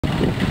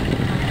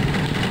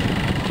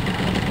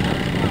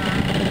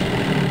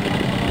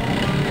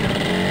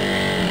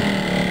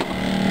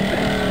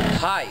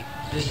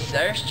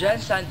Erish,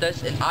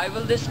 Santos, and I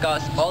will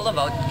discuss all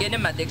about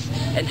kinematics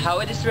and how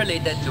it is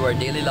related to our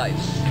daily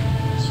lives.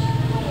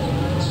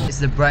 Is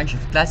the branch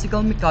of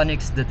classical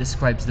mechanics that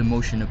describes the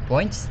motion of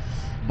points,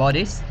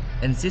 bodies,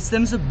 and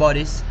systems of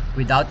bodies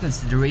without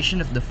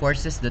consideration of the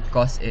forces that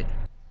cause it.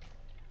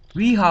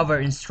 We have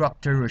our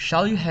instructor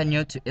Rochelle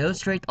Eugenio to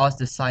illustrate us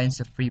the science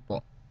of free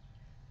fall.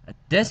 At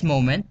this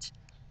moment,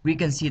 we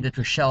can see that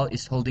Rochelle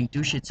is holding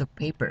two sheets of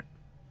paper.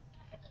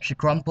 She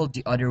crumpled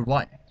the other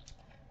one.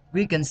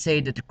 We can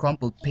say that the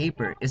crumpled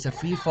paper is a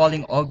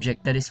free-falling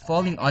object that is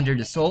falling under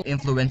the sole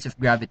influence of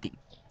gravity.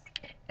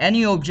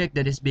 Any object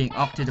that is being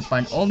acted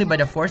upon only by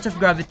the force of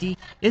gravity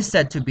is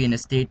said to be in a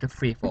state of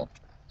free fall.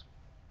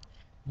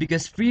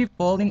 Because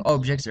free-falling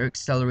objects are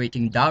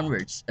accelerating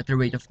downwards at a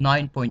rate of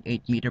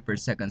 9.8 meters per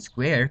second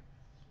square,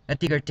 a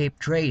ticker tape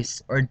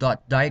trace or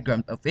dot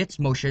diagram of its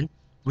motion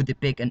would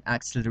depict an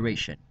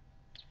acceleration.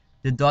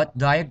 The dot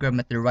diagram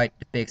at the right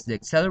depicts the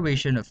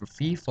acceleration of a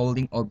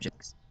free-falling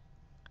object.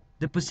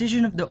 The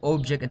position of the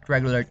object at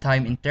regular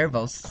time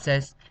intervals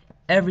says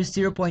every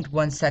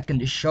 0.1 second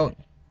is shown.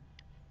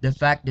 The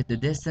fact that the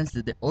distance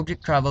that the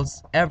object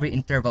travels every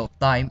interval of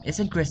time is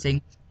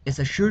increasing is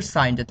a sure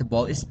sign that the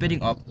ball is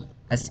speeding up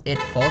as it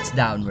falls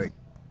downward.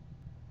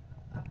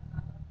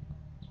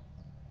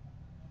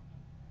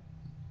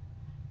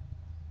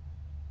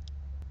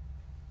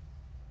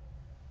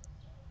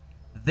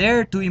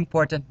 There are two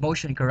important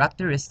motion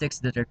characteristics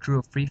that are true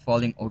of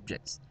free-falling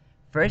objects.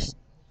 First,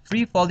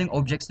 free-falling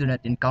objects do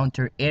not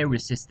encounter air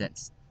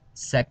resistance.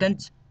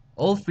 Second,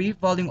 all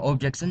free-falling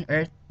objects on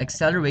Earth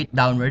accelerate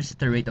downwards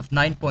at a rate of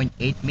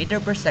 9.8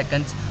 meters per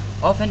second,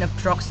 often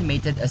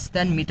approximated as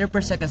 10 meters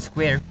per second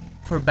square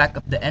for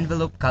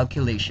back-of-the-envelope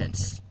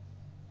calculations.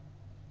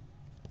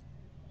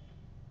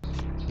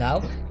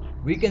 Now,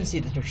 we can see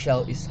that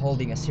Rochelle is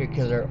holding a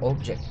circular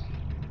object,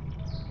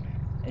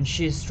 and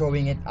she is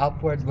throwing it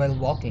upward while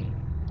walking.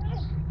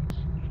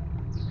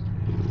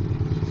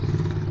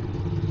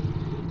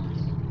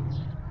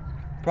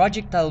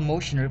 Projectile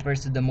motion refers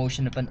to the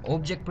motion of an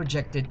object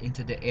projected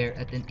into the air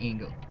at an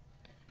angle.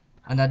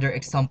 Another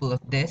example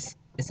of this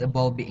is a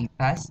ball being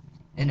passed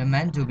and a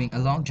man doing a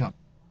long jump.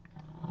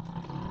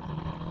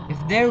 If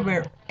there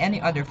were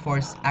any other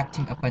force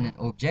acting upon an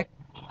object,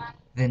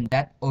 then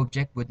that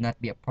object would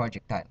not be a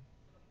projectile.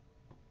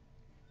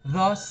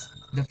 Thus,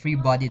 the free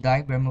body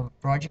diagram of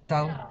a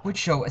projectile would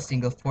show a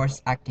single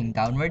force acting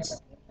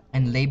downwards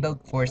and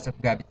labeled force of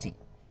gravity.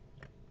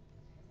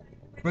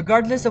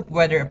 Regardless of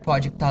whether a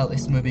projectile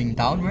is moving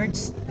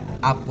downwards,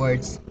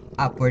 upwards,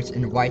 upwards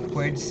and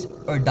rightwards,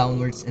 or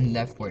downwards and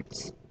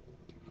leftwards,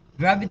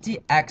 gravity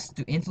acts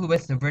to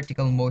influence the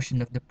vertical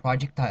motion of the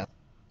projectile,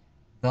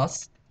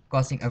 thus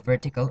causing a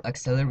vertical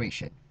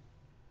acceleration.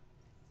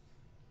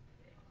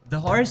 The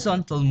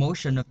horizontal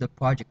motion of the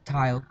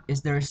projectile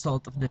is the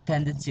result of the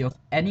tendency of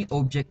any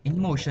object in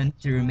motion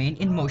to remain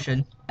in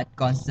motion at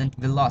constant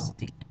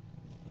velocity.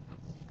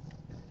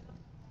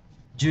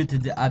 Due to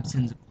the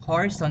absence of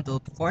horizontal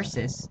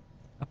forces,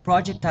 a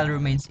projectile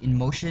remains in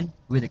motion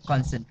with a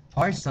constant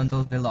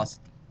horizontal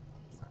velocity.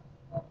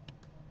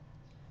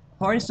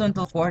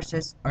 Horizontal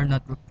forces are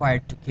not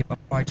required to keep a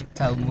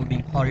projectile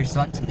moving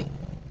horizontally.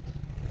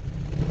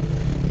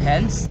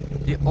 Hence,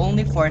 the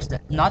only force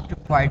that is not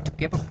required to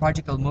keep a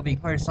projectile moving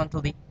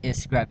horizontally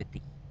is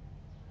gravity.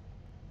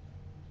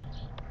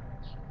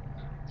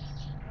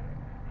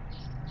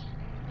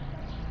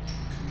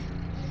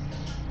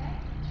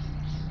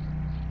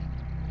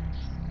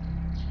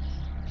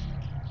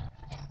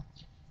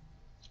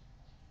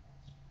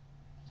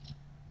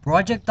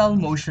 Projectile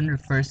motion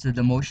refers to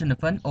the motion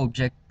of an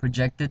object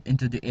projected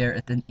into the air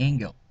at an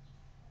angle.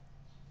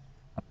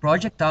 A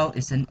projectile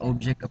is an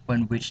object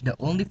upon which the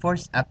only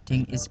force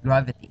acting is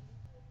gravity.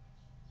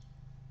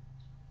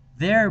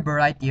 There are a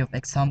variety of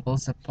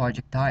examples of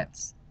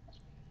projectiles.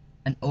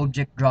 An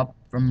object dropped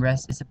from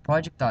rest is a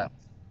projectile,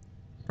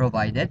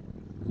 provided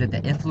that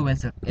the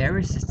influence of air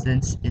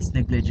resistance is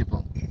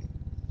negligible.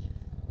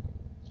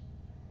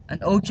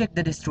 An object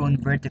that is thrown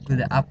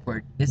vertically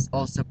upward is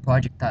also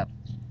projectile,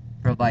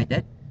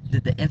 provided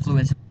that the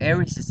influence of air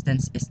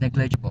resistance is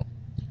negligible.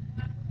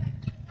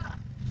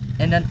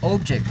 And an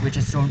object which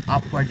is thrown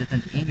upward at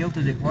an angle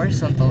to the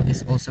horizontal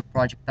is also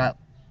projectile,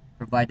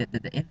 provided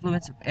that the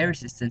influence of air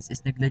resistance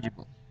is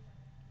negligible.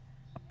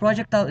 A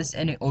projectile is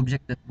any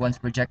object that once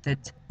projected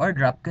or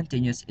dropped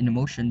continues in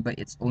motion by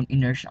its own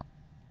inertia,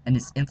 and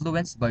is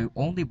influenced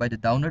only by the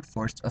downward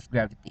force of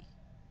gravity.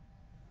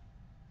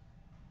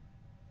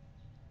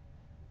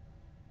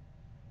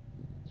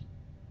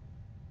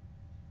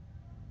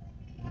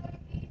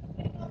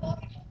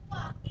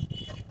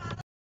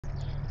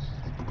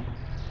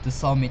 To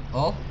sum it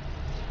all,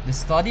 the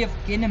study of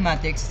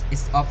kinematics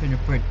is often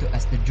referred to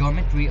as the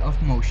geometry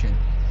of motion.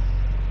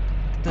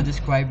 To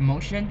describe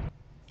motion,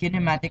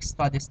 kinematics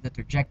studies the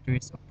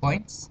trajectories of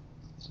points,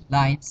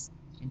 lines,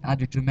 and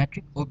other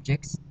geometric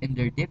objects and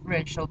their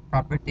differential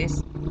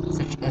properties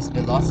such as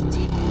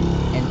velocity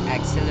and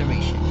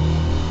acceleration.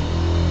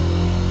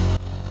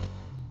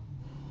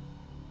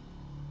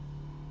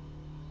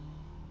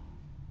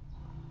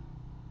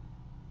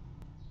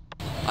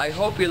 I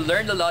hope you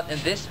learned a lot in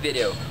this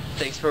video.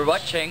 Thanks for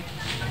watching.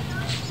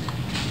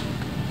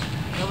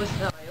 That was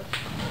the